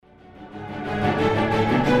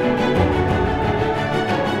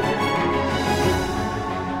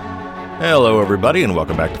everybody, and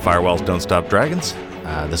welcome back to Firewalls Don't Stop Dragons.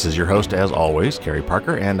 This is your host, as always, Kerry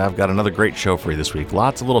Parker, and I've got another great show for you this week.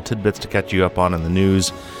 Lots of little tidbits to catch you up on in the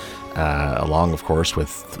news, along, of course, with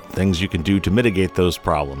things you can do to mitigate those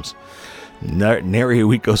problems. Nary a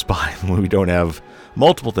week goes by when we don't have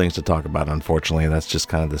multiple things to talk about, unfortunately. That's just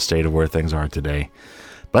kind of the state of where things are today.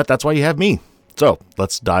 But that's why you have me. So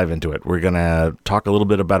let's dive into it. We're going to talk a little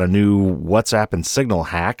bit about a new WhatsApp and Signal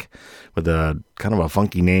hack with a kind of a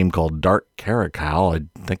funky name called Dark Caracal. I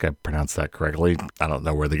think I pronounced that correctly. I don't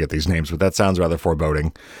know where they get these names, but that sounds rather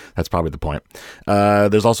foreboding. That's probably the point.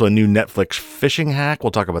 There's also a new Netflix phishing hack.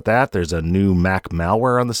 We'll talk about that. There's a new Mac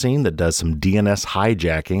malware on the scene that does some DNS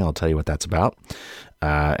hijacking. I'll tell you what that's about.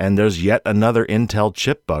 And there's yet another Intel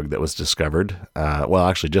chip bug that was discovered. Well,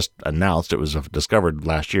 actually just announced. It was discovered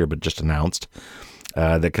last year, but just announced.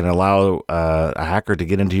 That can allow a hacker to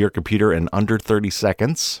get into your computer in under 30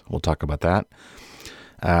 seconds. We'll talk about that.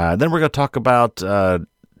 Then we're going to talk about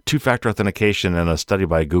two-factor authentication and a study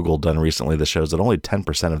by Google done recently that shows that only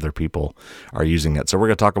 10% of their people are using it. So we're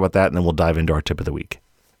going to talk about that, and then we'll dive into our tip of the week.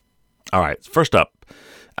 All right, first up,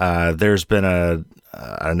 there's been an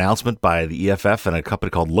announcement by the EFF and a company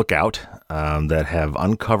called Lookout that have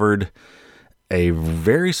uncovered a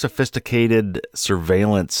very sophisticated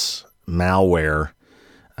surveillance malware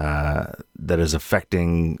that is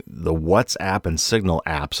affecting the WhatsApp and Signal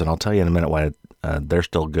apps, and I'll tell you in a minute why they're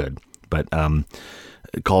still good. But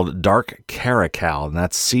called Dark Caracal, and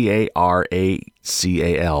that's Caracal.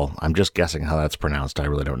 I'm just guessing how that's pronounced. I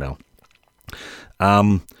really don't know.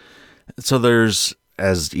 So there's,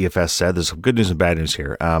 as EFS said, there's some good news and bad news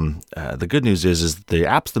here. The good news is the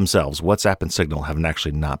apps themselves, WhatsApp and Signal, have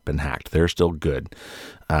actually not been hacked. They're still good.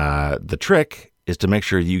 The trick is to make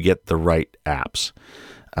sure you get the right apps.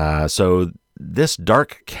 So this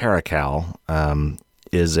Dark Caracal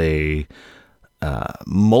is a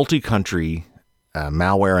multi-country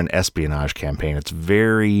malware and espionage campaign. It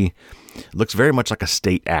looks very much like a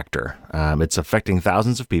state actor. It's affecting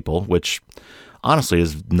thousands of people, which honestly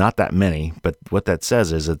is not that many, but what that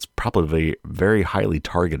says is it's probably very highly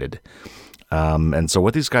targeted. And so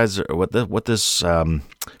what these guys,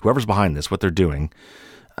 whoever's behind this, what they're doing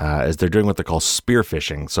is they're doing what they call spear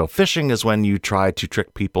phishing. So phishing is when you try to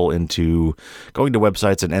trick people into going to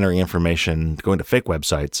websites and entering information, going to fake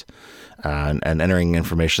websites and entering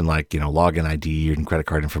information like, login ID and credit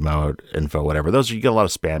card info, whatever. You get a lot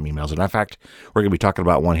of spam emails. And in fact, we're going to be talking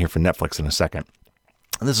about one here for Netflix in a second.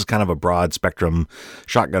 And this is kind of a broad spectrum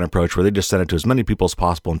shotgun approach where they just send it to as many people as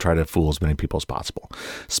possible and try to fool as many people as possible.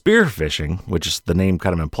 Spear phishing, which is the name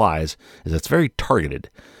kind of implies, is it's very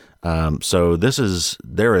targeted. So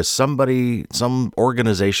there is somebody, some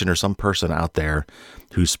organization or some person out there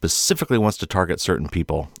who specifically wants to target certain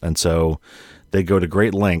people. And so they go to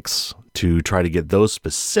great lengths to try to get those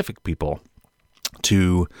specific people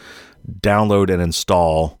to download and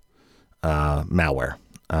install malware.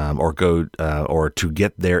 Or to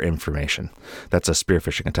get their information. That's a spear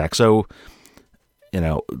phishing attack. So,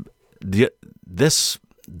 this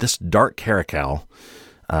Dark Caracal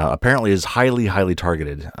apparently is highly, highly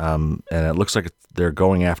targeted, and it looks like they're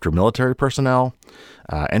going after military personnel,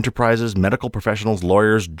 enterprises, medical professionals,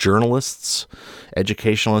 lawyers, journalists,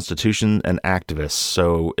 educational institutions, and activists.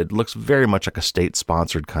 So it looks very much like a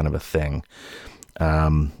state-sponsored kind of a thing.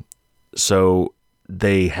 So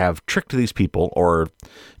they have tricked these people or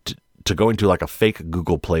to go into like a fake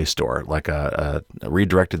Google Play store, like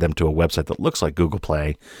redirected them to a website that looks like Google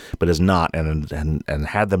Play, but is not, and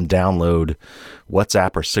had them download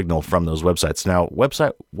WhatsApp or Signal from those websites. Now,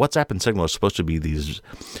 WhatsApp and Signal are supposed to be these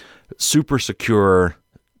super secure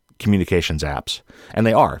communications apps, and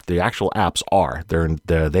they are. The actual apps are.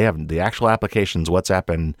 They have the actual applications. WhatsApp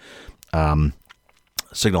and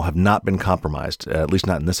Signal have not been compromised, at least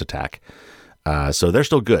not in this attack. So they're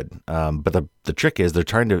still good. But the trick is they're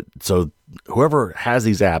trying to, so whoever has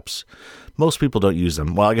these apps, most people don't use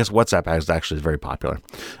them. Well, I guess WhatsApp is actually very popular.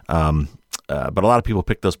 But a lot of people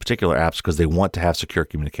pick those particular apps because they want to have secure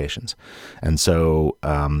communications. And so,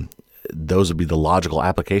 those would be the logical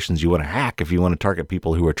applications you want to hack if you want to target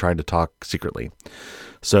people who are trying to talk secretly.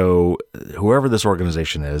 So whoever this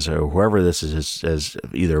organization is, or whoever this is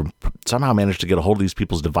either somehow managed to get a hold of these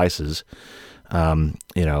people's devices,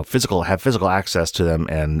 physical access to them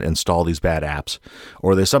and install these bad apps,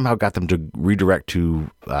 or they somehow got them to redirect to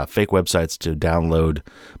fake websites to download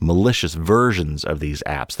malicious versions of these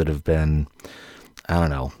apps that have been,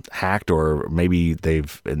 hacked, or maybe the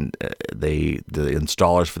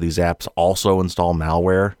installers for these apps also install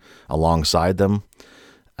malware alongside them.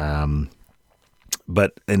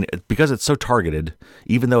 because it's so targeted,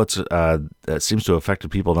 even though it seems to have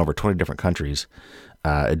affected people in over 20 different countries,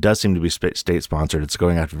 it does seem to be state sponsored. It's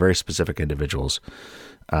going after very specific individuals.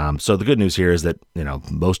 So the good news here is that,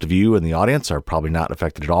 most of you in the audience are probably not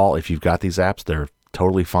affected at all. If you've got these apps, they're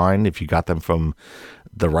totally fine. If you got them from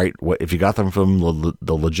if you got them from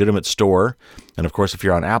the legitimate store, and of course, if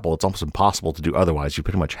you're on Apple, it's almost impossible to do otherwise. You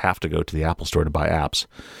pretty much have to go to the Apple store to buy apps.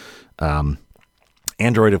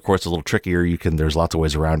 Android, of course, is a little trickier. There's lots of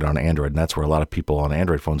ways around it on Android, and that's where a lot of people on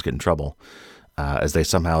Android phones get in trouble. As they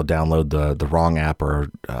somehow download the wrong app, or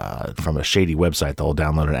from a shady website, they'll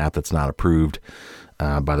download an app that's not approved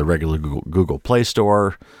by the regular Google Play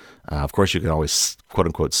Store. Of course, you can always, quote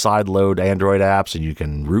unquote, sideload Android apps, and you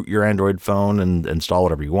can root your Android phone and install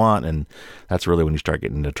whatever you want. And that's really when you start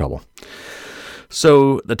getting into trouble.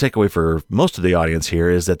 So the takeaway for most of the audience here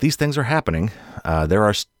is that these things are happening. There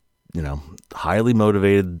are, highly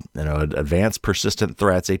motivated, advanced persistent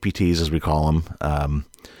threats, APTs as we call them,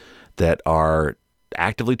 that are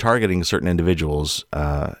actively targeting certain individuals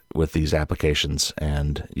with these applications,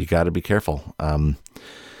 and you got to be careful.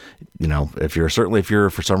 If you're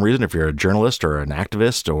for some reason, if you're a journalist or an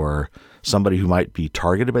activist or somebody who might be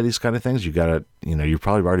targeted by these kind of things, you got to, you've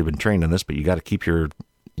probably already been trained in this, but you got to keep your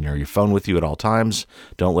phone with you at all times.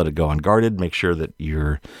 Don't let it go unguarded. Make sure that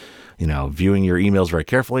you're, viewing your emails very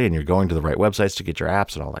carefully, and you're going to the right websites to get your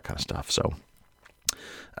apps and all that kind of stuff. So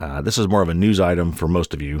this is more of a news item for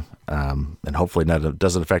most of you, and hopefully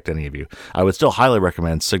doesn't affect any of you. I would still highly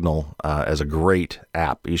recommend Signal as a great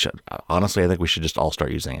app. Honestly, I think we should just all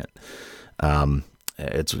start using it.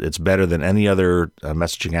 It's better than any other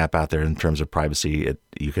messaging app out there in terms of privacy.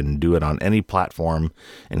 You can do it on any platform,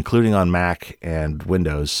 including on Mac and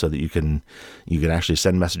Windows, so that you can actually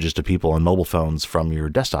send messages to people on mobile phones from your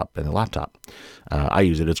desktop and a laptop. I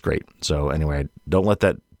use it. It's great. So anyway, don't let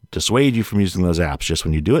that dissuade you from using those apps. Just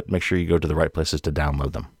when you do it, make sure you go to the right places to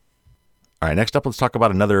download them. All right, next up, let's talk about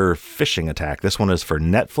another phishing attack. This one is for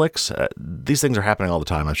Netflix. These things are happening all the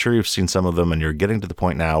time. I'm sure you've seen some of them, and you're getting to the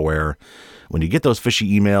point now where when you get those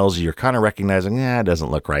fishy emails, you're kind of recognizing, it doesn't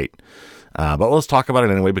look right. But let's talk about it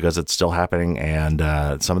anyway, because it's still happening. And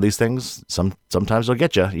some of these things, sometimes they'll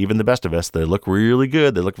get you. Even the best of us, they look really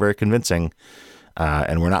good. They look very convincing.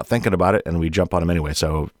 And we're not thinking about it, and we jump on them anyway.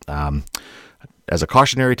 So as a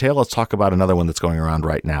cautionary tale, let's talk about another one that's going around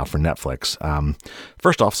right now for Netflix.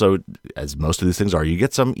 First off, so as most of these things are, you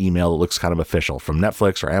get some email that looks kind of official from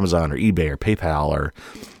Netflix or Amazon or eBay or PayPal or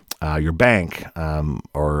your bank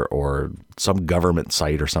or some government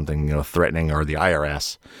site or something, threatening, or the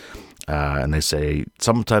IRS. And they say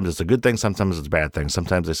sometimes it's a good thing, sometimes it's a bad thing.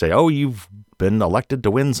 Sometimes they say, you've been elected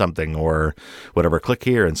to win something or whatever, click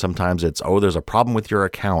here. And sometimes it's, there's a problem with your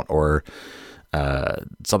account or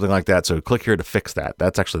something like that. So click here to fix that.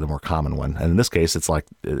 That's actually the more common one. And in this case, it's like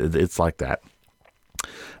that.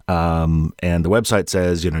 And the website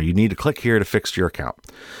says, you need to click here to fix your account.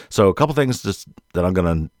 So a couple things just that I'm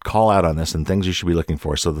going to call out on this and things you should be looking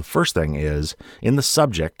for. So the first thing is in the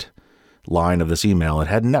subject line of this email, it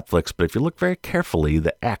had Netflix, but if you look very carefully,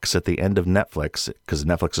 the X at the end of Netflix, because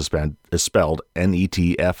Netflix is spelled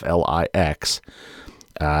Netflix,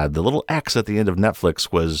 the little X at the end of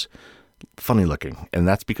Netflix was funny looking, and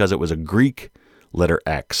that's because it was a Greek letter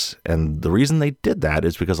X. And the reason they did that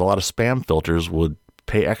is because a lot of spam filters would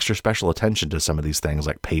pay extra special attention to some of these things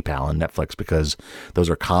like PayPal and Netflix, because those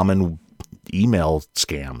are common email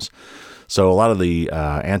scams. So a lot of the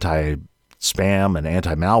anti-spam and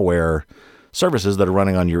anti-malware services that are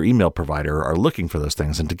running on your email provider are looking for those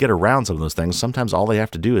things. And to get around some of those things, sometimes all they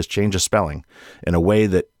have to do is change a spelling in a way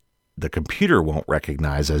that the computer won't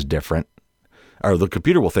recognize as different, or the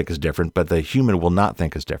computer will think is different, but the human will not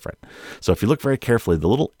think is different. So if you look very carefully, the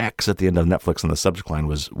little X at the end of Netflix in the subject line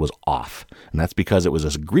was off. And that's because it was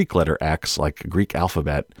this Greek letter X, like a Greek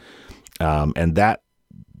alphabet. And that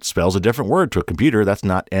spells a different word to a computer. That's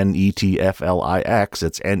not Netflix,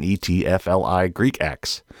 it's Netfli Greek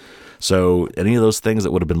X. So any of those things that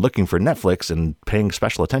would have been looking for Netflix and paying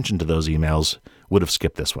special attention to those emails would have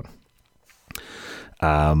skipped this one.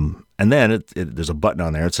 And then there's a button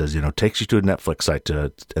on there. It says, takes you to a Netflix site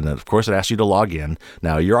and then of course it asks you to log in.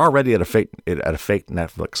 Now you're already at a fake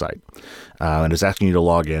Netflix site, and it's asking you to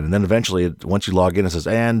log in. And then eventually, once you log in, it says,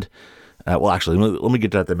 actually, let me get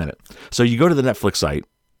to that in a minute. So you go to the Netflix site,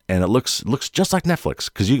 and it looks just like Netflix,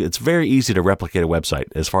 because it's very easy to replicate a website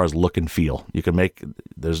as far as look and feel.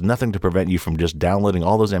 There's nothing to prevent you from just downloading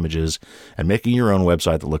all those images and making your own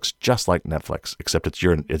website that looks just like Netflix, except it's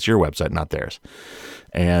your website, not theirs.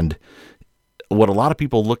 And what a lot of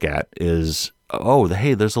people look at is,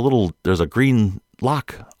 hey, there's a green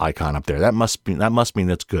lock icon up there. That must mean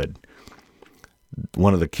it's good.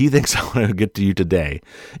 one of the key things I want to get to you today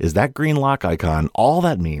is that green lock icon. All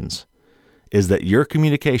that means is that your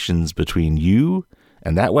communications between you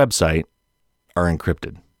and that website are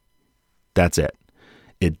encrypted. That's it.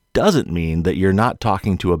 It doesn't mean that you're not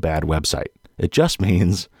talking to a bad website. It just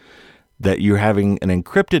means that you're having an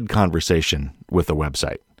encrypted conversation with a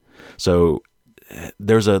website. So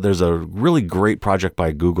there's a really great project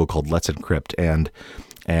by Google called Let's Encrypt, and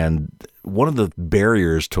one of the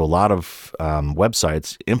barriers to a lot of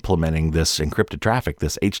websites implementing this encrypted traffic,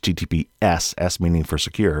 this HTTPS, S meaning for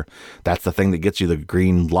secure, that's the thing that gets you the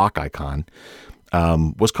green lock icon,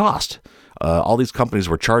 was cost. All these companies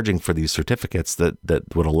were charging for these certificates that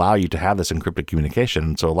would allow you to have this encrypted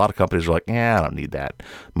communication. So a lot of companies were like, I don't need that.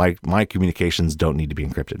 My communications don't need to be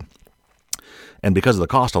encrypted. And because of the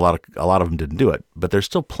cost, a lot of them didn't do it. But there's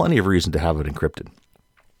still plenty of reason to have it encrypted,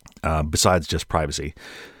 besides just privacy.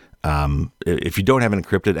 If you don't have it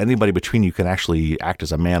encrypted, anybody between you can actually act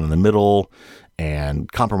as a man in the middle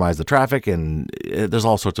and compromise the traffic, and there's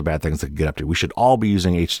all sorts of bad things that can get up to. We should all be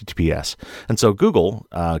using HTTPS. And so Google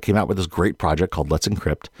came out with this great project called Let's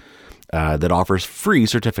Encrypt that offers free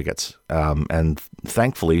certificates. And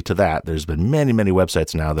thankfully to that, there's been many, many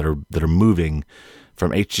websites now that are moving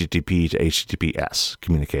from HTTP to HTTPS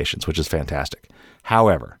communications, which is fantastic.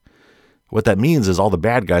 However, what that means is all the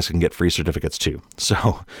bad guys can get free certificates too.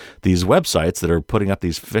 So these websites that are putting up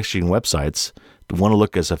these phishing websites want to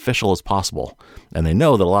look as official as possible. And they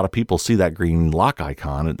know that a lot of people see that green lock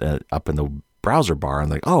icon up in the browser bar and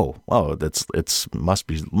like, oh, it's must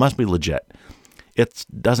be legit. It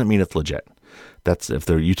doesn't mean it's legit. That's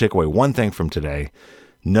you take away one thing from today,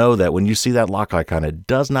 know that when you see that lock icon, it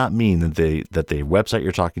does not mean that the website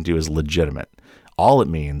you're talking to is legitimate. All it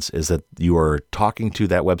means is that you are talking to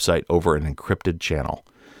that website over an encrypted channel,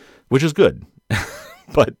 which is good,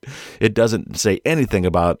 but it doesn't say anything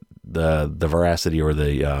about the veracity or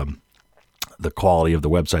the quality of the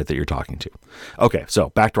website that you're talking to. Okay, so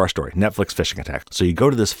back to our story, Netflix phishing attack. So you go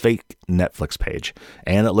to this fake Netflix page,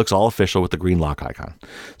 and it looks all official with the green lock icon.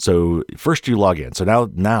 So first you log in. So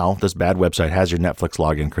now this bad website has your Netflix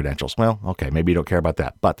login credentials. Well, okay, maybe you don't care about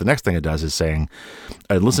that. But the next thing it does is saying,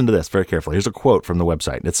 listen to this very carefully. Here's a quote from the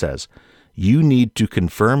website. It says, "You need to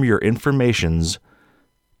confirm your informations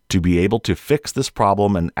to be able to fix this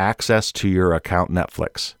problem and access to your account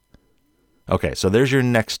Netflix." Okay, so there's your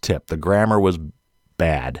next tip. The grammar was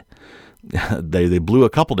bad. They blew a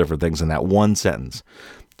couple different things in that one sentence.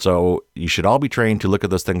 So you should all be trained to look at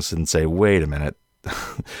those things and say, wait a minute,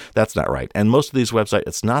 that's not right. And most of these websites,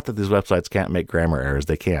 it's not that these websites can't make grammar errors.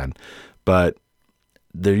 They can, but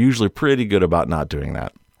they're usually pretty good about not doing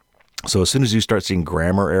that. So as soon as you start seeing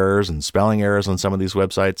grammar errors and spelling errors on some of these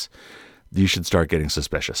websites, you should start getting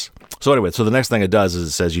suspicious. So anyway, so the next thing it does is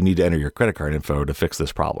it says you need to enter your credit card info to fix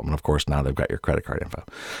this problem. And of course, now they've got your credit card info.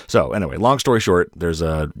 So anyway, long story short, there's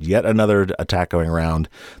yet another attack going around.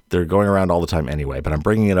 They're going around all the time anyway, but I'm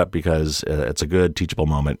bringing it up because it's a good teachable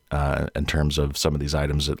moment in terms of some of these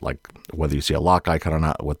items, that, like whether you see a lock icon or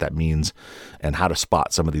not, what that means, and how to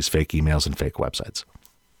spot some of these fake emails and fake websites.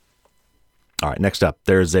 All right, next up,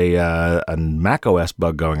 there's a Mac OS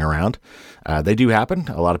bug going around. They do happen.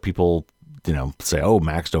 A lot of people say, oh,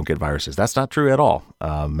 Macs don't get viruses. That's not true at all.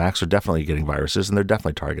 Macs are definitely getting viruses, and they're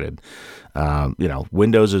definitely targeted.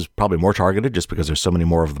 Windows is probably more targeted just because there's so many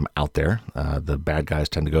more of them out there. The bad guys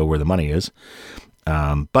tend to go where the money is.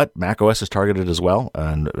 But Mac OS is targeted as well,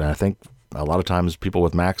 and I think a lot of times people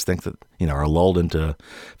with Macs think that, are lulled into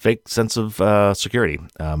fake sense of security.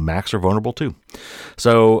 Macs are vulnerable too.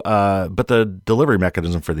 So, but the delivery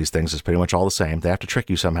mechanism for these things is pretty much all the same. They have to trick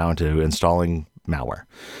you somehow into installing malware.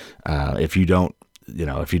 If you don't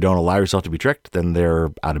allow yourself to be tricked, then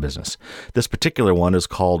they're out of business. This particular one is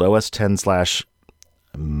called OS 10/MAMI,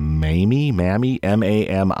 MAMI.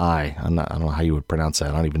 I don't know how you would pronounce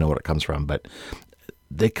that. I don't even know what it comes from, but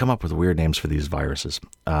they come up with weird names for these viruses.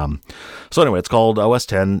 So anyway, it's called OS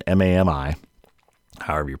 10 MAMI,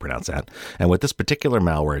 however you pronounce that. And what this particular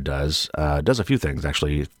malware does a few things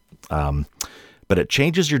actually, but it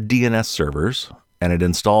changes your DNS servers and it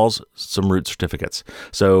installs some root certificates.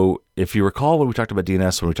 So if you recall when we talked about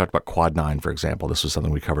DNS, when we talked about Quad 9, for example, this was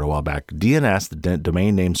something we covered a while back. DNS, the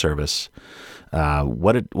domain name service,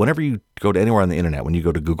 whenever you go to anywhere on the internet, when you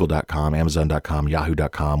go to google.com, amazon.com,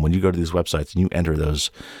 yahoo.com, when you go to these websites and you enter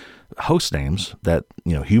those host names, that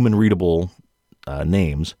human readable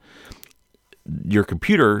names, your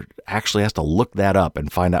computer actually has to look that up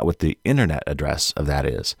and find out what the internet address of that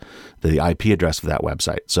is, the IP address of that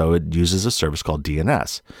website. So it uses a service called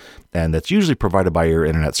DNS, and that's usually provided by your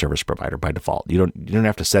internet service provider by default. You don't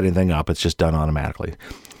have to set anything up; it's just done automatically.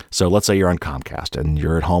 So let's say you're on Comcast and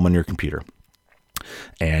you're at home on your computer,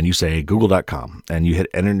 and you say google.com and you hit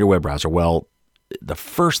enter in your web browser. Well, the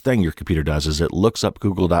first thing your computer does is it looks up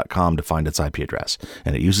google.com to find its IP address,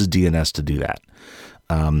 and it uses DNS to do that.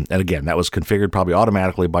 And again, that was configured probably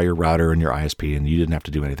automatically by your router and your ISP, and you didn't have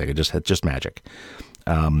to do anything. It's just magic.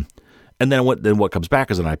 And then what comes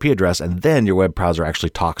back is an IP address, and then your web browser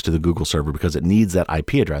actually talks to the Google server because it needs that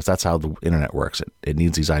IP address. That's how the internet works. It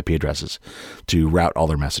needs these IP addresses to route all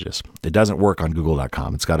their messages. It doesn't work on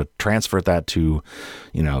google.com. It's got to transfer that to,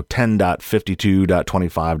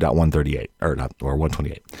 10.52.25.138 or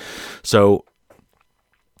 128. So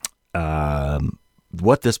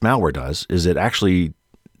what this malware does is it actually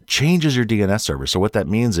changes your DNS server. So what that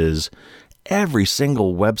means is every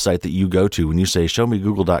single website that you go to, when you say, show me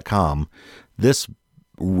google.com, this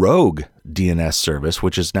rogue DNS service,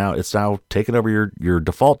 which is now taken over your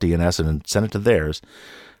default DNS and sent it to theirs,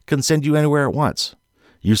 can send you anywhere it wants.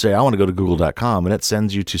 You say, I want to go to google.com, and it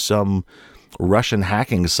sends you to some Russian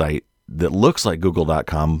hacking site that looks like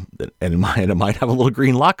google.com, and it might have a little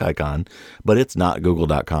green lock icon, but it's not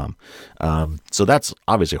google.com. So that's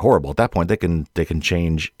obviously horrible. At that point, they can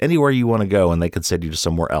change anywhere you want to go, and they can send you to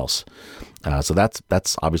somewhere else. So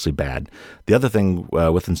that's obviously bad. The other thing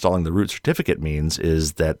with installing the root certificate means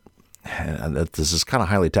is that this is kind of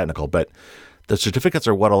highly technical, but the certificates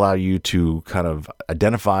are what allow you to kind of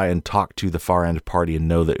identify and talk to the far end party and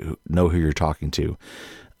know who you're talking to.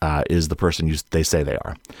 Is the person they say they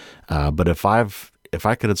are. But if I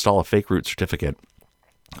could install a fake root certificate,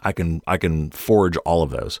 I can forge all of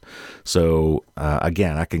those. So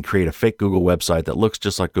again, I can create a fake Google website that looks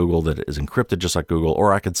just like Google, that is encrypted just like Google,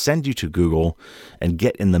 or I could send you to Google and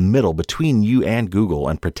get in the middle between you and Google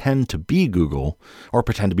and pretend to be Google, or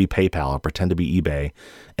pretend to be PayPal, or pretend to be eBay,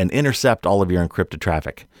 and intercept all of your encrypted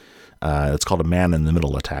traffic. It's called a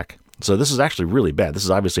man-in-the-middle attack. So this is actually really bad. This is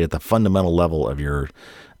obviously at the fundamental level of your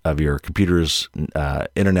computer's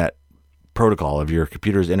internet protocol, of your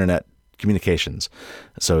computer's internet communications.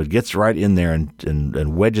 So it gets right in there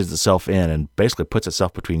and wedges itself in and basically puts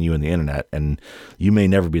itself between you and the internet, and you may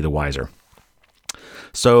never be the wiser.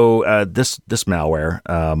 So this malware,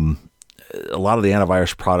 a lot of the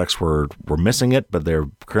antivirus products were missing it, but they're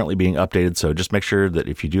currently being updated. So just make sure that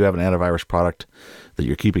if you do have an antivirus product, that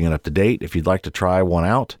you're keeping it up to date. If you'd like to try one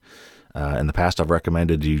out, in the past, I've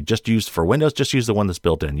recommended you just use the one that's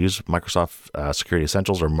built in. Use Microsoft Security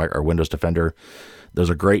Essentials or Windows Defender. Those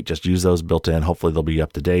are great. Just use those built in. Hopefully they'll be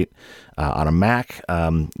up to date. On a Mac,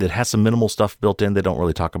 it has some minimal stuff built in they don't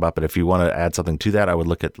really talk about, but if you want to add something to that, I would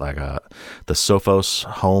look at the Sophos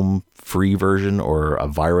Home free version or a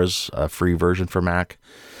Virus free version for Mac.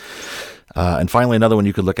 And finally, another one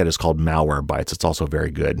you could look at is called Malwarebytes. It's also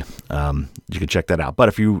very good. You can check that out. But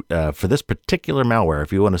if you, for this particular malware,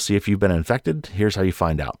 if you want to see if you've been infected, here's how you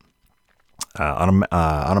find out. On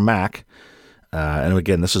a Mac, and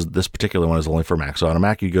again, this particular one is only for Mac. So on a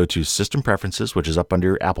Mac, you go to System Preferences, which is up under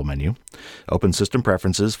your Apple menu. Open System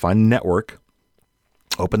Preferences, find Network.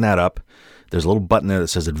 Open that up. There's a little button there that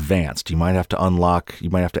says Advanced. You might have to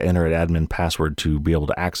enter an admin password to be able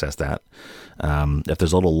to access that. If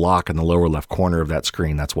there's a little lock in the lower left corner of that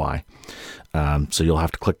screen, that's why. So you'll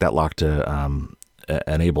have to click that lock to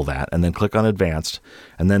enable that, and then click on Advanced.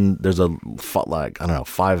 And then there's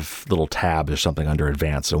 5 little tabs or something under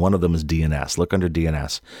Advanced, and one of them is DNS. Look under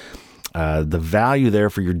DNS. The value there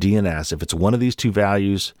for your DNS, if it's one of these two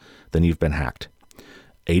values, then you've been hacked.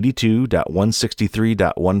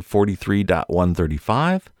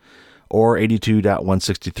 82.163.143.135 or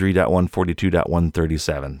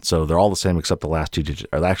 82.163.142.137. So they're all the same except the last two digits,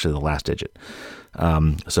 or actually the last digit.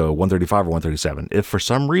 So 135 or 137. If for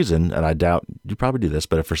some reason, and I doubt you probably do this,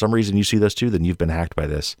 but if for some reason you see those two, then you've been hacked by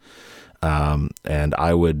this. And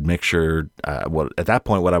I would make sure, at that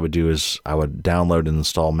point, what I would do is I would download and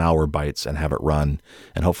install Malwarebytes and have it run,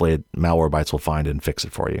 and hopefully Malwarebytes will find it and fix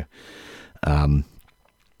it for you.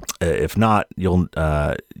 If not, you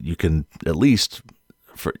can at least,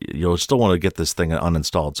 you'll still want to get this thing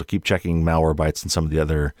uninstalled. So keep checking Malwarebytes and some of the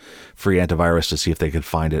other free antivirus to see if they could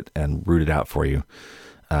find it and root it out for you.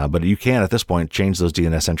 But you can, at this point, change those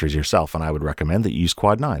DNS entries yourself, and I would recommend that you use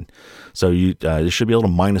Quad 9. So you should be a little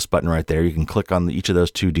minus button right there. You can click on each of those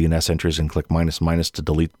two DNS entries and click minus to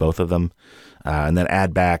delete both of them, and then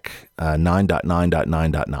add back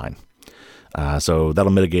 9.9.9.9. So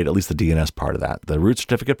that'll mitigate at least the DNS part of that. The root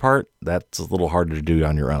certificate part, that's a little harder to do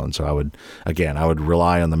on your own. So I would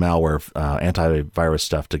rely on the malware antivirus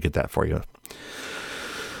stuff to get that for you.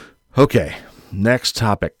 Okay, next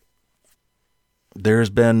topic. There's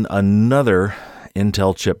been another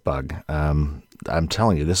Intel chip bug. I'm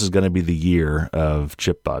telling you, this is going to be the year of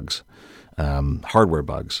chip bugs, hardware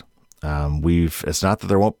bugs. It's not that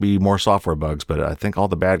there won't be more software bugs, but I think all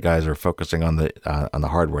the bad guys are focusing on the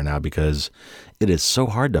hardware now because it is so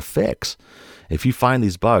hard to fix. If you find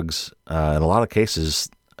these bugs, in a lot of cases,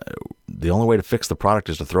 the only way to fix the product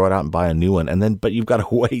is to throw it out and buy a new one, but you've got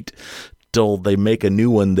to wait till they make a new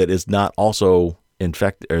one that is not also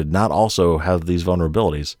infected or not also have these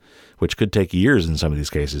vulnerabilities, which could take years in some of these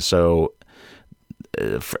cases. So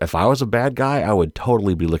if I was a bad guy, I would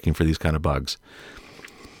totally be looking for these kind of bugs.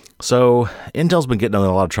 So Intel's been getting in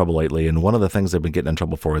a lot of trouble lately, and one of the things they've been getting in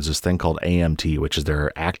trouble for is this thing called AMT, which is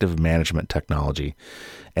their active management technology.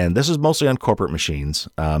 And this is mostly on corporate machines.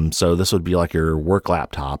 So this would be like your work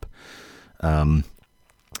laptop.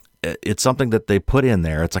 It's something that they put in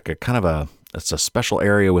there. It's like it's a special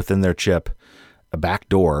area within their chip, a back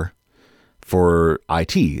door for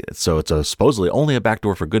IT. So it's supposedly only a back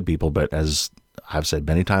door for good people, but as I've said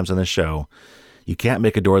many times on this show, you can't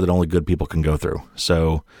make a door that only good people can go through.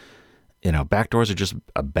 So, backdoors are just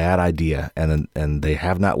a bad idea, and they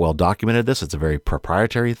have not well documented this. It's a very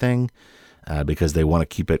proprietary thing because they want to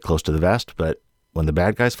keep it close to the vest. But when the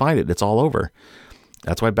bad guys find it, it's all over.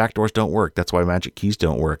 That's why backdoors don't work. That's why magic keys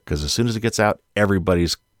don't work, because as soon as it gets out,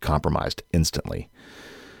 everybody's compromised instantly.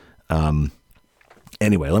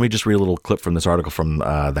 Anyway, let me just read a little clip from this article from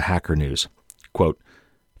the Hacker News. Quote,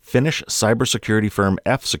 Finnish cybersecurity firm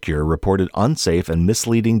F-Secure reported unsafe and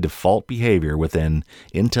misleading default behavior within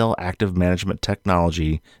Intel Active Management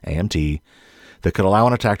Technology, AMT, that could allow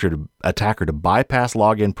an attacker to bypass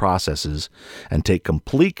login processes and take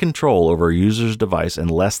complete control over a user's device in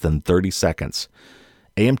less than 30 seconds.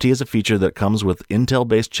 AMT is a feature that comes with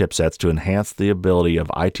Intel-based chipsets to enhance the ability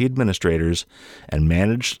of IT administrators and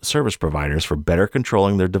managed service providers for better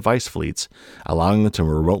controlling their device fleets, allowing them to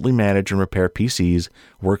remotely manage and repair PCs,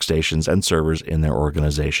 workstations, and servers in their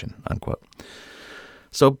organization, unquote.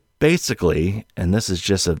 So basically, and this is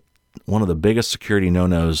just one of the biggest security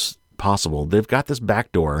no-nos possible, they've got this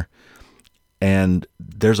backdoor, and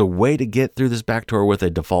there's a way to get through this backdoor with a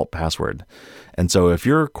default password. And so if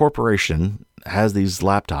your corporation has these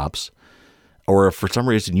laptops, or if for some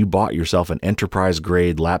reason you bought yourself an enterprise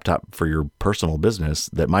grade laptop for your personal business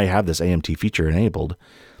that might have this AMT feature enabled,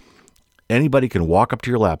 anybody can walk up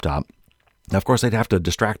to your laptop. Now, of course, they'd have to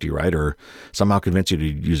distract you, right? Or somehow convince you to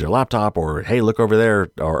use their laptop, or, hey, look over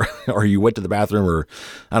there, or you went to the bathroom, or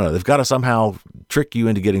I don't know. They've got to somehow trick you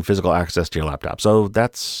into getting physical access to your laptop. So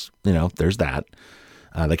that's, there's that.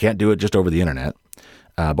 They can't do it just over the internet.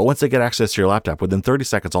 But once they get access to your laptop, within 30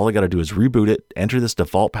 seconds, all they got to do is reboot it, enter this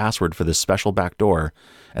default password for this special backdoor,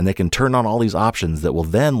 and they can turn on all these options that will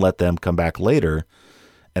then let them come back later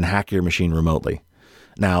and hack your machine remotely.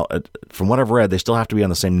 Now, from what I've read, they still have to be on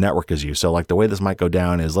the same network as you. So like the way this might go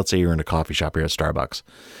down is, let's say you're in a coffee shop here at Starbucks.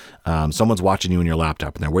 Someone's watching you in your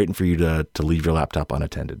laptop, and they're waiting for you to leave your laptop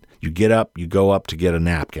unattended. You get up, you go up to get a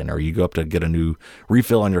napkin, or you go up to get a new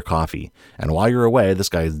refill on your coffee. And while you're away, this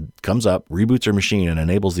guy comes up, reboots your machine, and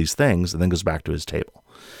enables these things, and then goes back to his table.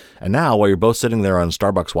 And now, while you're both sitting there on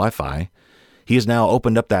Starbucks Wi-Fi, he has now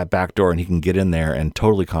opened up that back door, and he can get in there and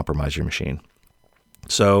totally compromise your machine.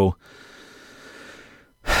 So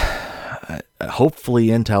hopefully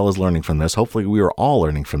Intel is learning from this. Hopefully we are all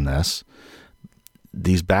learning from this.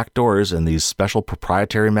 These backdoors and these special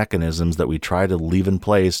proprietary mechanisms that we try to leave in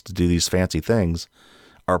place to do these fancy things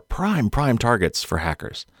are prime targets for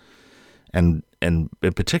hackers. And in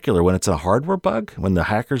particular, when it's a hardware bug, when the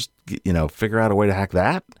hackers, figure out a way to hack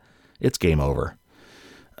that, it's game over.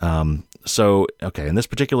 So, okay, in this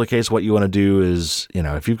particular case, what you want to do is,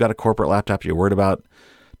 if you've got a corporate laptop you're worried about,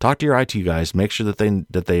 talk to your IT guys. Make sure that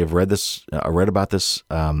they have read about this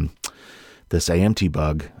this AMT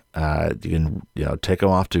bug. You can take them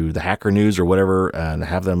off to the Hacker News or whatever and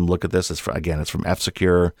have them look at this. It's from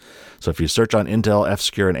F-Secure. So if you search on Intel,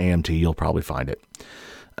 F-Secure, and AMT, you'll probably find it.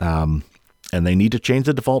 And they need to change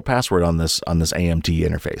the default password on this AMT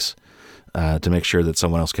interface to make sure that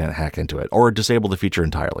someone else can't hack into it, or disable the feature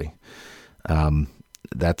entirely.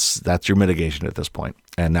 That's your mitigation at this point.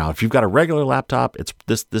 And now, if you've got a regular laptop,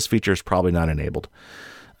 this feature is probably not enabled.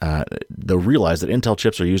 They'll realize that Intel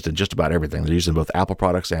chips are used in just about everything. They're used in both Apple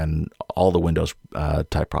products and all the Windows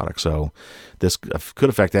type products. So this could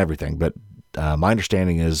affect everything. But my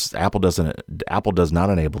understanding is Apple does not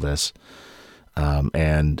enable this,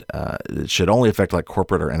 and it should only affect like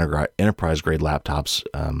corporate or enterprise grade laptops,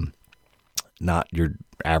 not your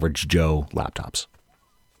average Joe laptops.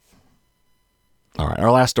 All right,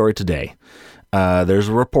 our last story today. There's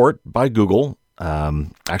a report by Google.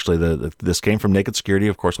 Actually, this came from Naked Security,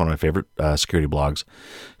 of course, one of my favorite security blogs,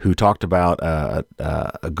 who talked about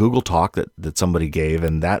a Google talk that somebody gave,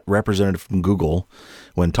 and that representative from Google,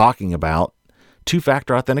 when talking about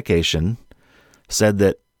Two-factor authentication said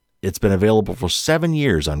that it's been available for 7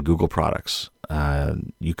 years on Google products.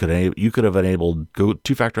 You could have enabled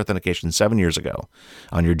two-factor authentication 7 years ago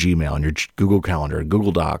on your Gmail, on your Google Calendar,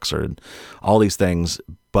 Google Docs, or all these things.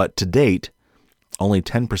 But to date, only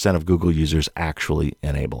 10% of Google users actually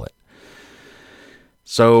enable it.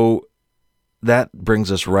 So that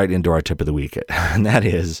brings us right into our tip of the week, and that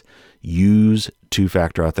is use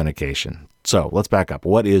two-factor authentication. So let's back up.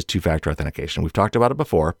 What is two-factor authentication? We've talked about it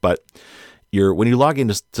before, but when you log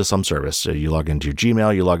into some service, so you log into your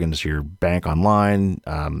Gmail, you log into your bank online,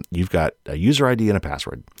 you've got a user ID and a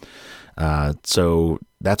password. So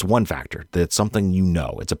that's one factor. That's something you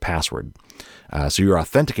know. It's a password. So you're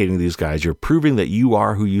authenticating these guys. You're proving that you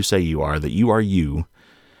are who you say you are, that you are you,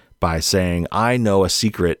 by saying, I know a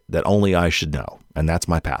secret that only I should know, and that's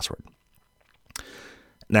my password.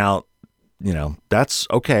 Now, that's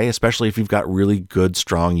okay, especially if you've got really good,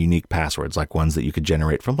 strong, unique passwords, like ones that you could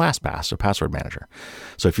generate from LastPass or Password Manager.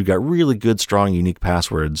 So if you've got really good, strong, unique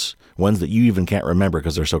passwords, ones that you even can't remember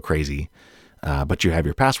because they're so crazy, but you have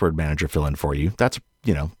your Password Manager fill in for you, that's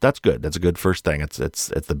good. That's a good first thing. It's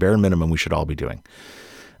the bare minimum we should all be doing.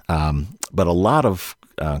 But a lot of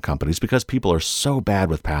companies, because people are so bad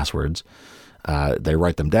with passwords, they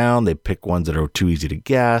write them down, they pick ones that are too easy to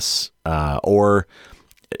guess, or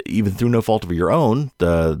even through no fault of your own,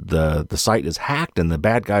 the site is hacked and the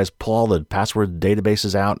bad guys pull all the password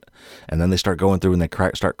databases out, and then they start going through and they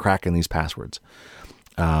start cracking these passwords.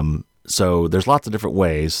 So there's lots of different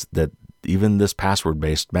ways that even this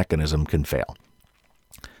password-based mechanism can fail.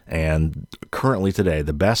 And currently today,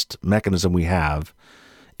 the best mechanism we have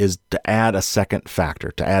is to add a second factor,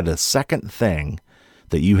 to add a second thing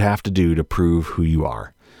that you have to do to prove who you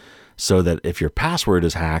are. So that if your password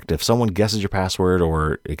is hacked, if someone guesses your password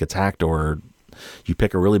or it gets hacked or you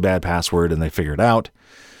pick a really bad password and they figure it out,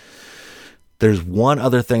 there's one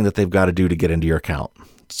other thing that they've got to do to get into your account.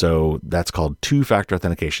 So that's called two-factor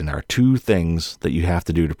authentication. There are two things that you have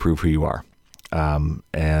to do to prove who you are.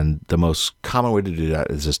 And the most common way to do that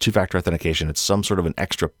is this two-factor authentication. It's some sort of an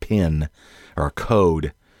extra PIN or a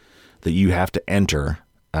code that you have to enter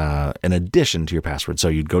in addition to your password. So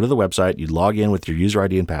you'd go to the website, you'd log in with your user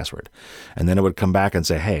ID and password, and then it would come back and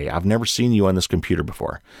say, hey, I've never seen you on this computer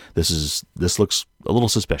before. This looks a little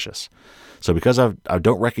suspicious. So because I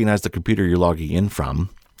don't recognize the computer you're logging in from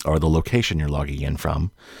or the location you're logging in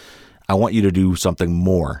from, I want you to do something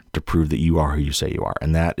more to prove that you are who you say you are.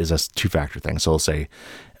 And that is a two-factor thing. So it'll say,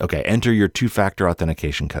 okay, enter your two-factor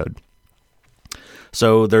authentication code.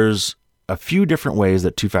 So there's a few different ways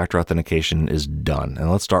that two-factor authentication is done.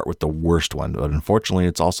 And let's start with the worst one, but unfortunately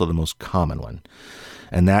it's also the most common one.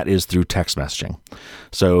 And that is through text messaging.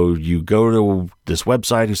 So you go to this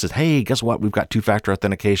website who says, hey, guess what? We've got two-factor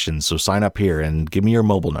authentication. So sign up here and give me your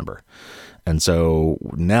mobile number. And so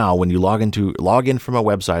now when you log in from a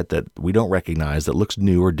website that we don't recognize, that looks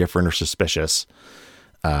new or different or suspicious,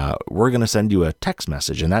 we're going to send you a text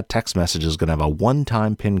message. And that text message is going to have a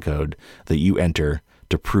one-time PIN code that you enter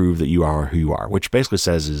to prove that you are who you are, which basically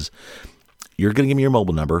says is you're going to give me your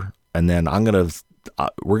mobile number, and then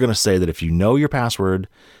we're going to say that if you know your password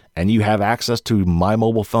and you have access to my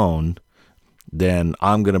mobile phone, then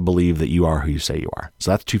I'm going to believe that you are who you say you are.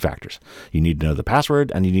 So that's two factors. You need to know the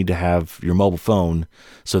password and you need to have your mobile phone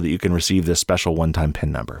so that you can receive this special one-time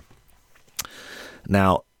PIN number.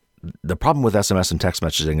 Now, the problem with SMS and text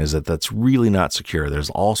messaging is that that's really not secure.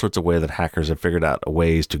 There's all sorts of ways that hackers have figured out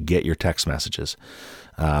ways to get your text messages.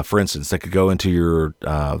 For instance, they could go into your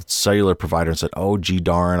cellular provider and say, oh, gee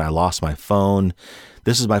darn, I lost my phone.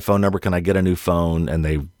 This is my phone number. Can I get a new phone? And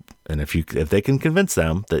if they can convince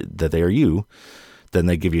them that they are you, then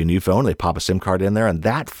they give you a new phone. They pop a SIM card in there, and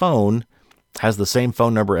that phone has the same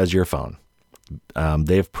phone number as your phone.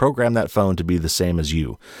 They've programmed that phone to be the same as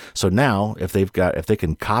you. So now if they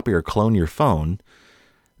can copy or clone your phone,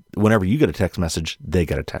 whenever you get a text message, they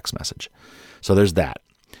get a text message. So there's that.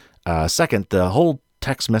 Second, the whole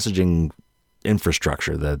text messaging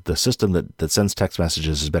infrastructure, the system that sends text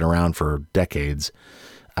messages has been around for decades.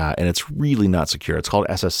 And it's really not secure. It's called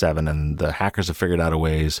SS7, and the hackers have figured out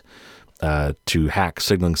ways to hack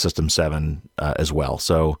Signaling System 7 as well.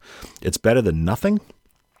 So it's better than nothing.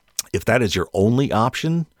 If that is your only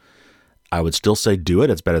option, I would still say do it.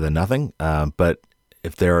 It's better than nothing. But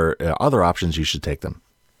if there are other options, you should take them.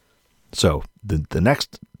 So the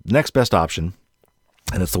next best option,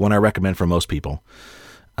 and it's the one I recommend for most people,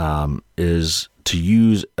 is to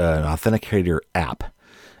use an authenticator app.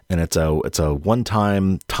 and it's a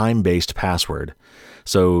one-time time-based password.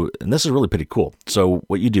 So, and this is really pretty cool. So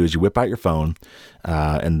what you do is you whip out your phone,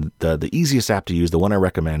 and the easiest app to use, the one I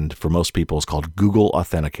recommend for most people, is called Google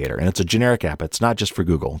Authenticator. And it's a generic app. It's not just for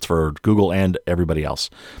Google. It's for Google and everybody else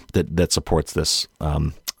that supports this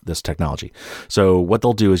this technology. So what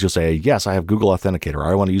they'll do is you'll say, yes, I have Google Authenticator, or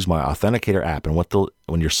I want to use my Authenticator app. And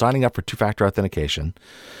when you're signing up for two-factor authentication,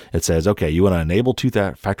 it says, okay, you want to enable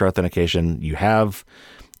two-factor authentication. You have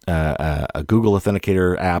a Google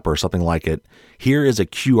Authenticator app or something like it. Here is a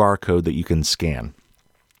QR code that you can scan.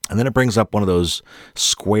 And then it brings up one of those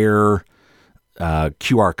square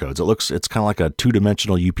QR codes. It's kind of like a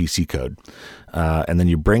two-dimensional UPC code. And then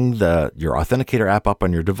you bring your Authenticator app up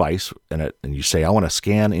on your device, and you say, I want to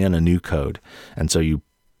scan in a new code. And so you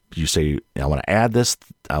say, I want to add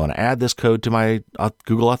this code to my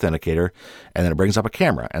Google Authenticator, and then it brings up a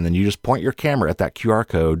camera. And then you just point your camera at that QR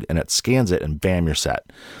code, and it scans it, and bam, you're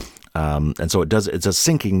set. And so it's a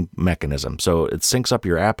syncing mechanism. So it syncs up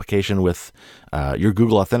your application with your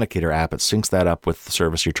Google Authenticator app. It syncs that up with the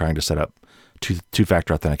service you're trying to set up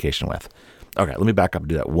two-factor authentication with. Okay, let me back up and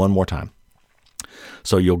do that one more time.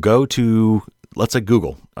 So you'll go to, let's say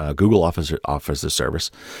Google. Google offers this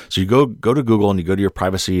service. So you go to Google and you go to your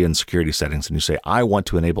privacy and security settings and you say, I want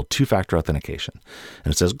to enable two-factor authentication.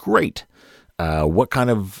 And it says, great. What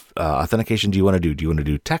kind of authentication do you want to do? Do you want to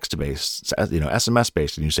do text-based,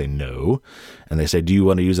 SMS-based? And you say no. And they say, do you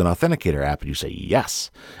want to use an Authenticator app? And you say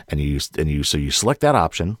yes. So you select that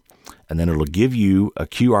option, and then it'll give you a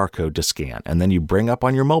QR code to scan. And then you bring up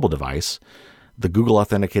on your mobile device the Google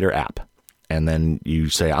Authenticator app. And then you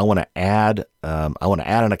say, I want to add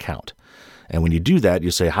an account. And when you do that,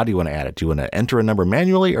 you say, how do you want to add it? Do you want to enter a number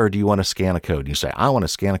manually, or do you want to scan a code? And you say, I want to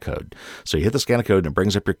scan a code. So you hit the scan a code, and it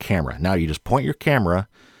brings up your camera. Now you just point your camera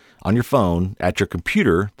on your phone at your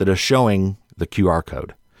computer that is showing the QR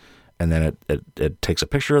code. And then it takes a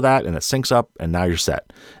picture of that, and it syncs up, and now you're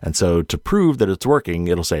set. And so to prove that it's working,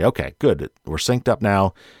 it'll say, okay, good, we're synced up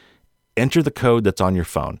now. Enter the code that's on your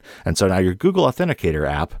phone. And so now your Google Authenticator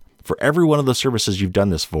app, for every one of the services you've done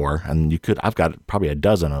this for, and I've got probably a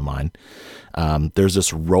dozen on mine, there's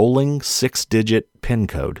this rolling 6-digit PIN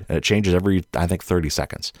code, and it changes every, I think, 30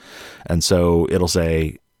 seconds. And so it'll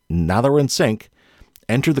say, now that we're in sync,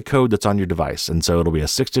 enter the code that's on your device. And so it'll be a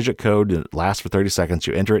 6-digit code, and it lasts for 30 seconds.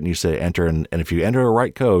 You enter it, and you say enter, and if you enter a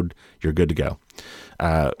right code, you're good to go.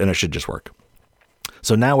 And it should just work.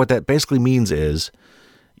 So now what that basically means is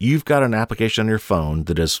you've got an application on your phone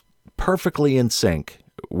that is perfectly in sync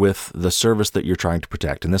with the service that you're trying to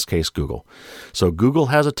protect, in this case, Google. So Google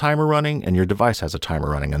has a timer running and your device has a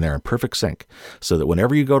timer running, and they're in perfect sync, so that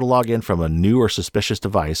whenever you go to log in from a new or suspicious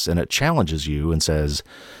device and it challenges you and says,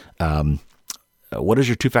 what is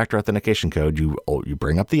your two-factor authentication code? You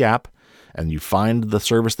bring up the app and you find the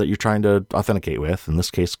service that you're trying to authenticate with, in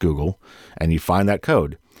this case, Google, and you find that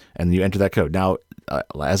code and you enter that code. Now,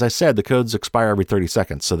 as I said, the codes expire every 30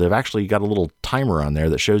 seconds. So they've actually got a little timer on there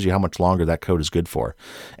that shows you how much longer that code is good for.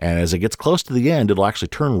 And as it gets close to the end, it'll actually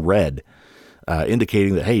turn red,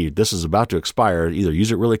 indicating that, hey, this is about to expire. Either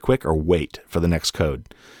use it really quick or wait for the next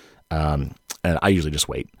code. And I usually just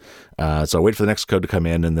wait. So I wait for the next code to come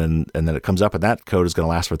in, and then it comes up, and that code is going to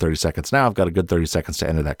last for 30 seconds. Now I've got a good 30 seconds to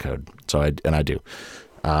enter that code. So I do.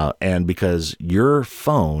 And because your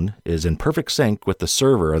phone is in perfect sync with the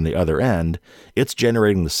server on the other end, it's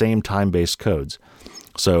generating the same time-based codes.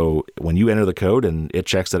 So when you enter the code and it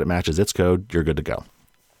checks that it matches its code, you're good to go.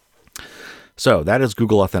 So that is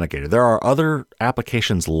Google Authenticator. There are other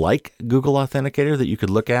applications like Google Authenticator that you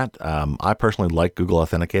could look at. I personally like Google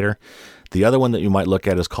Authenticator. The other one that you might look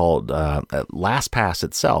at is called LastPass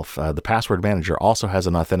itself. The password manager also has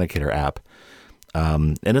an Authenticator app.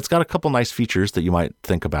 And it's got a couple nice features that you might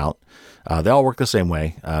think about. They all work the same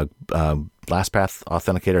way. LastPass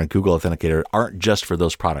Authenticator and Google Authenticator aren't just for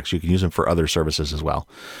those products. You can use them for other services as well.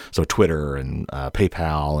 So Twitter and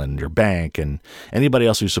PayPal and your bank and anybody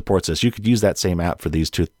else who supports this, you could use that same app for these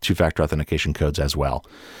two-factor authentication codes as well.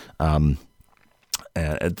 And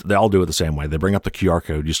they all do it the same way. They bring up the QR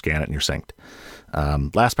code, you scan it, and you're synced.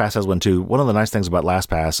 LastPass has one too. One of the nice things about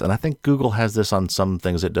LastPass, and I think Google has this on some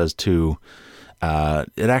things it does too,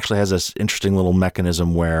 it actually has this interesting little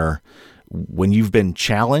mechanism where when you've been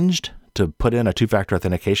challenged to put in a two-factor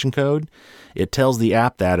authentication code, it tells the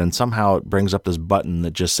app that, and somehow it brings up this button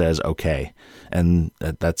that just says okay. And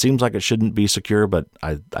that seems like it shouldn't be secure, but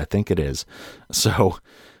I think it is. So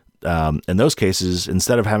in those cases,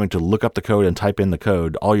 instead of having to look up the code and type in the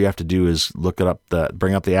code, all you have to do is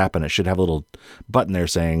bring up the app, and it should have a little button there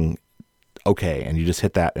saying okay, and you just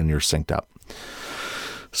hit that and you're synced up.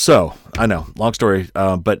 So I know, long story,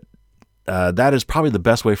 but that is probably the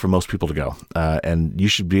best way for most people to go. And you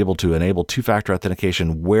should be able to enable two-factor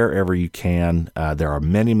authentication wherever you can. There are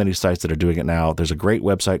many, many sites that are doing it now. There's a great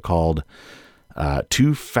website called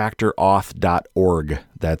twofactorauth.org.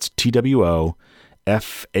 That's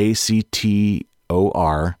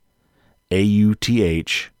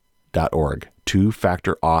twofactorauth.org.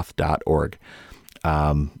 twofactorauth.org.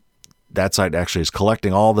 That site actually is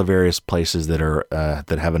collecting all the various places that are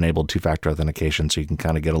that have enabled two-factor authentication, so you can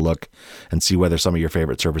kind of get a look and see whether some of your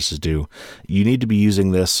favorite services do. You need to be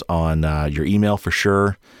using this on your email for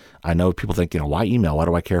sure. I know people think, why email? Why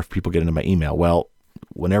do I care if people get into my email? Well,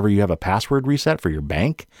 whenever you have a password reset for your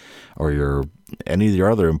bank or any of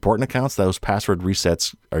your other important accounts, those password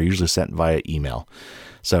resets are usually sent via email.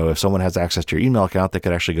 So if someone has access to your email account, they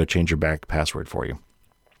could actually go change your bank password for you.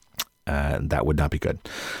 That would not be good.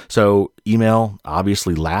 So email,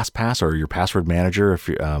 obviously LastPass or your password manager, if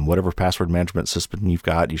you, whatever password management system you've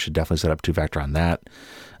got, you should definitely set up two-factor on that.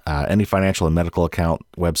 Any financial and medical account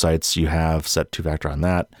websites you have, set two-factor on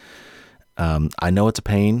that. I know it's a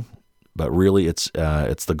pain, but really it's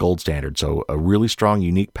the gold standard. So a really strong,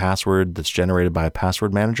 unique password that's generated by a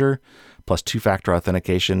password manager plus two-factor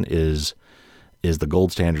authentication is the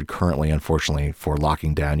gold standard currently, unfortunately, for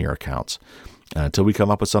locking down your accounts. Until we come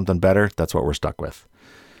up with something better, that's what we're stuck with.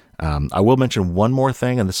 I will mention one more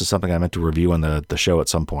thing, and this is something I meant to review on the show at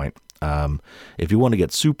some point. If you want to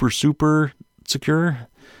get super, super secure,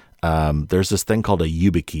 there's this thing called a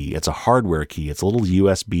YubiKey. It's a hardware key. It's a little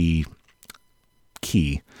USB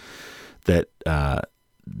key that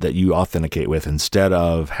you authenticate with instead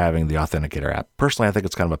of having the Authenticator app. Personally, I think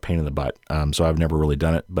it's kind of a pain in the butt, so I've never really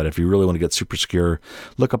done it. But if you really want to get super secure,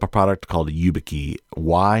 look up a product called a YubiKey,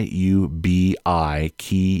 YubiKey,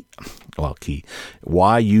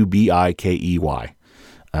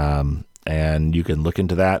 and you can look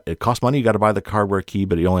into that. It costs money. You got to buy the hardware key,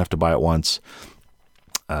 but you only have to buy it once.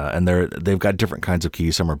 And they've got different kinds of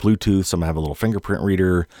keys. Some are Bluetooth, some have a little fingerprint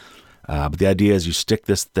reader. But the idea is you stick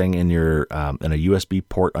this thing in your in a USB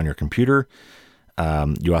port on your computer.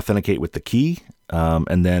 You authenticate with the key,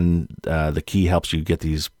 and then the key helps you get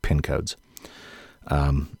these PIN codes.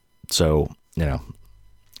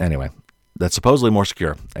 Anyway, that's supposedly more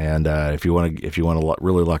secure. And if you want to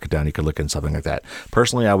really lock it down, you could look into something like that.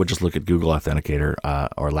 Personally, I would just look at Google Authenticator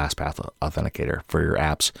or LastPass Authenticator for your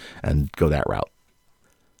apps and go that route.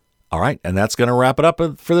 All right, and that's going to wrap it up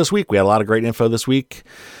for this week. We had a lot of great info this week.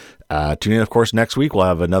 Tune in, of course, next week. We'll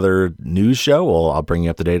have another news show. I'll bring you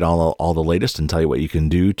up to date on all the latest and tell you what you can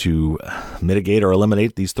do to mitigate or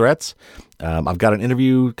eliminate these threats. I've got an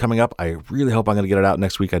interview coming up. I really hope I'm going to get it out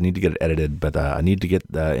next week. I need to get it edited, but I need to get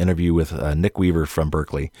the interview with Nick Weaver from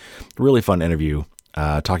Berkeley. Really fun interview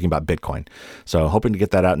talking about Bitcoin. So hoping to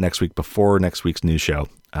get that out next week before next week's news show.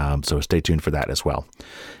 So stay tuned for that as well.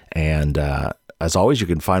 And as always, you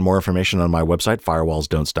can find more information on my website, Firewalls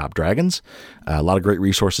Don't Stop Dragons. A lot of great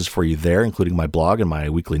resources for you there, including my blog and my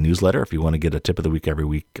weekly newsletter if you want to get a tip of the week every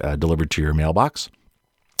week delivered to your mailbox.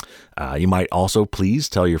 You might also please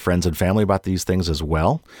tell your friends and family about these things as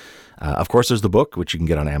well. Of course, there's the book, which you can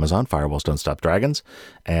get on Amazon, Firewalls Don't Stop Dragons.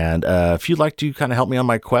 And if you'd like to kind of help me on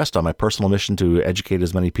my quest, on my personal mission to educate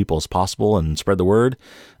as many people as possible and spread the word,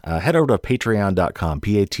 head over to patreon.com,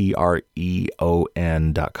 patreon.com,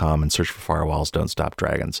 and search for Firewalls Don't Stop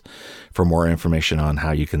Dragons for more information on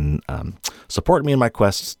how you can support me in my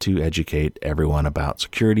quest to educate everyone about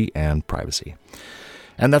security and privacy.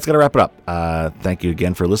 And that's going to wrap it up. Thank you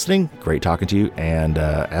again for listening. Great talking to you. And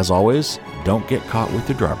as always, don't get caught with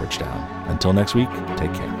your drawbridge down. Until next week,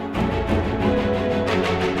 take care.